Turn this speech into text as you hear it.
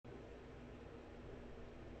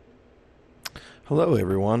Hello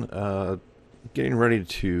everyone. Getting ready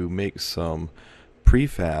to make some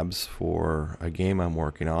prefabs for a game I'm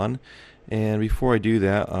working on. And before I do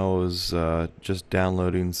that, I was just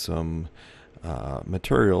downloading some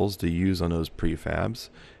materials to use on those prefabs.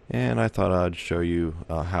 And I thought I'd show you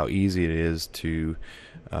how easy it is to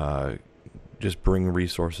uh, just bring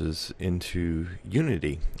resources into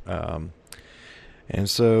Unity. And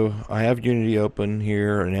so I have Unity open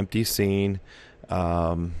here, an empty scene.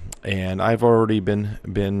 And I've already been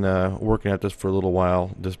working at this for a little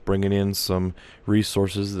while, just bringing in some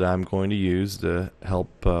resources that I'm going to use to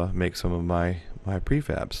help make some of my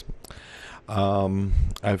prefabs.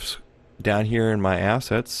 I've down here in my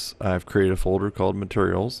assets, I've created a folder called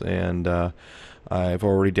materials, and I've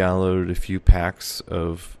already downloaded a few packs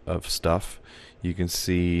of stuff. You can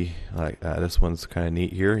see like this one's kind of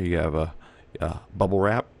neat here. You have a bubble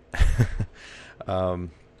wrap.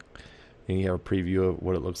 um, and you have a preview of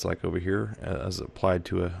what it looks like over here as applied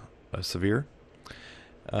to a severe.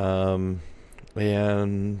 And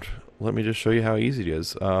let me just show you how easy it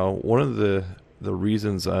is. One of the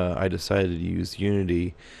reasons I decided to use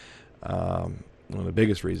Unity, one of the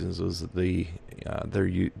biggest reasons, was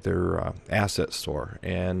their asset store.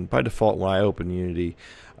 And by default, when I open Unity,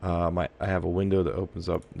 I have a window that opens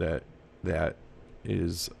up that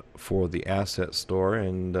is for the asset store,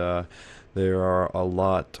 and there are a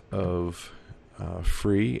lot of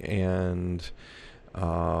free and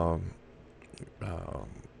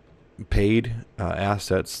paid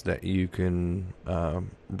assets that you can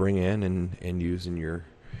bring in and use in your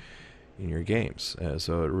games.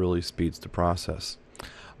 So it really speeds the process.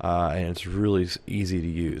 And it's really easy to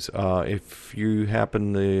use. If you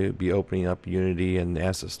happen to be opening up Unity and the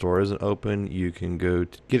asset store isn't open, you can go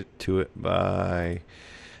to get to it by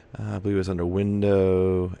I believe it's under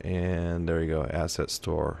Window, and there you go, Asset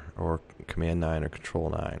Store, or Command 9 or Control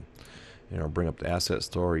 9. Bring up the Asset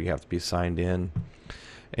Store. You have to be signed in,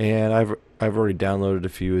 and I've already downloaded a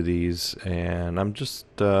few of these, and I'm just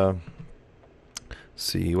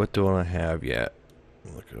see, what do I have yet?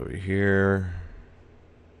 Look over here.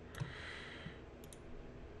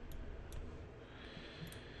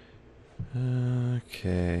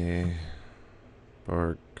 Okay,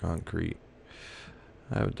 bar concrete.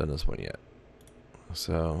 I haven't done this one yet.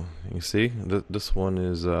 So you see, this one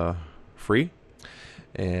is free,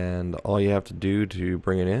 and all you have to do to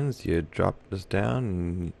bring it in is you drop this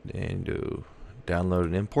down and do download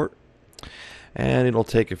and import, and it'll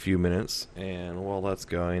take a few minutes. And while that's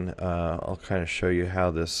going, I'll kind of show you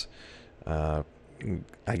how this, I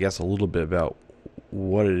guess, a little bit about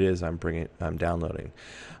what it is I'm downloading.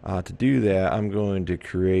 To do that, I'm going to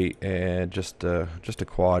create just a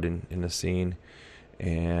quad in the scene,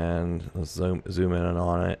 and let's zoom in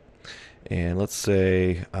on it. And let's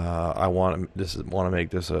say I want to make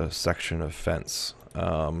this a section of fence.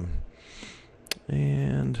 And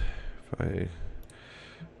if I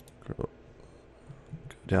go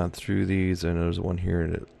down through these, and there's one here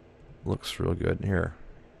that looks real good here.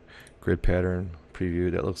 Grid pattern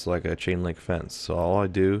preview that looks like a chain link fence. So all I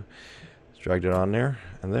do is drag it on there,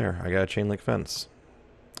 and there I got a chain link fence.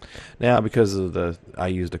 Now, because of I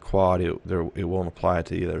used a quad, it won't apply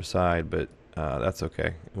to the other side, but that's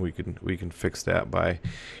okay. We can fix that by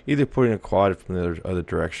either putting a quad from the other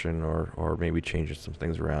direction, or maybe changing some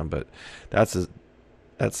things around. But that's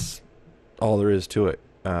all there is to it.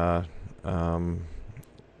 So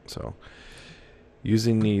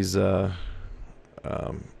using these downloads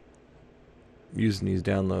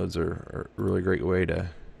are a really great way to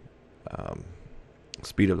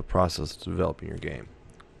speed up the process of developing your game.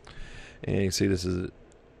 And you can see this is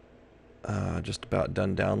just about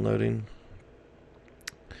done downloading.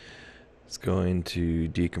 It's going to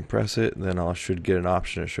decompress it, and then I should get an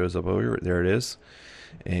option that shows up over here. There it is.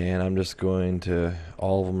 And I'm just going to,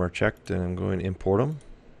 all of them are checked, and I'm going to import them.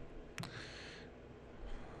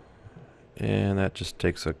 And that just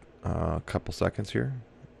takes a couple seconds here.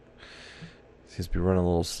 Seems to be running a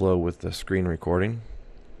little slow with the screen recording.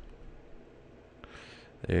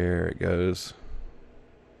 There it goes.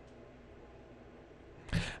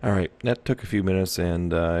 Alright, that took a few minutes,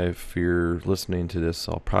 and if you're listening to this,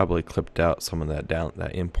 I'll probably clipped out some of that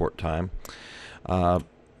import time.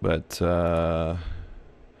 But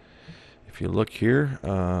if you look here,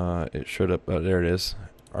 it showed up. There it is,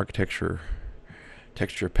 architecture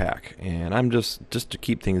texture pack. And I'm just to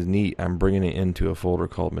keep things neat, I'm bringing it into a folder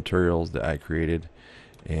called materials that I created,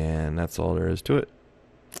 and that's all there is to it.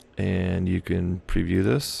 And you can preview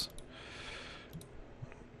this,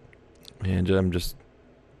 and I'm just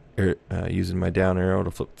using my down arrow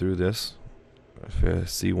to flip through this. If I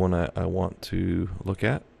see one I want to look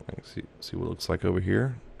at, I can see what it looks like over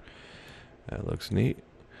here. That looks neat.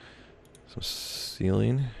 Some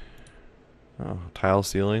ceiling. Oh, tile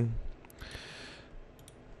ceiling.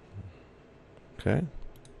 Okay.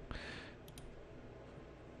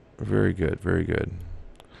 Very good, very good.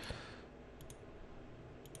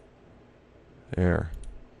 There.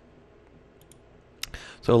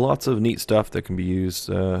 So lots of neat stuff that can be used.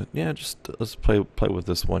 Yeah, just let's play with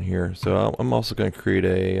this one here. So I'm also going to create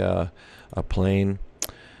a plane.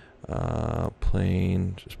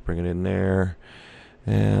 Plane. Just bring it in there,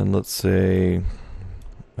 and let's say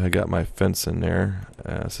I got my fence in there.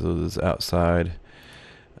 So this is outside.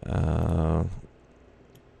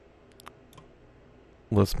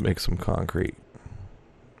 Let's make some concrete.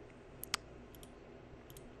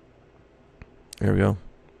 There we go.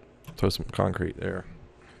 Throw some concrete there.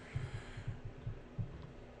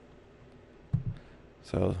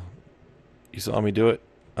 So you saw me do it.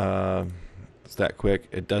 It's that quick.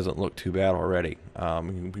 It doesn't look too bad already.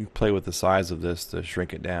 You can play with the size of this to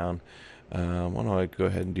shrink it down. Why don't I go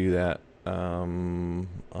ahead and do that on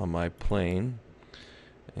my plane,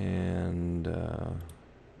 and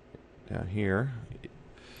down here,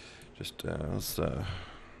 just let's go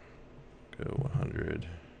 100.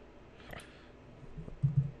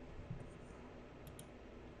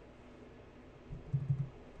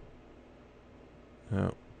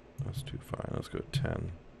 No, that's too far. Let's go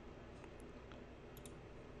 10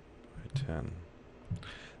 by 10.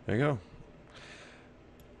 There you go.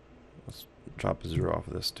 Let's drop a 0 off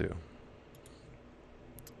of this too.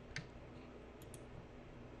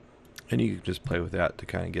 And you can just play with that to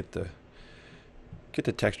kind of get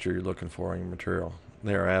the texture you're looking for in your material.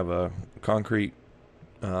 There I have a concrete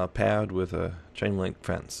pad with a chain link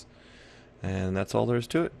fence. And that's all there is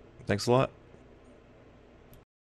to it. Thanks a lot.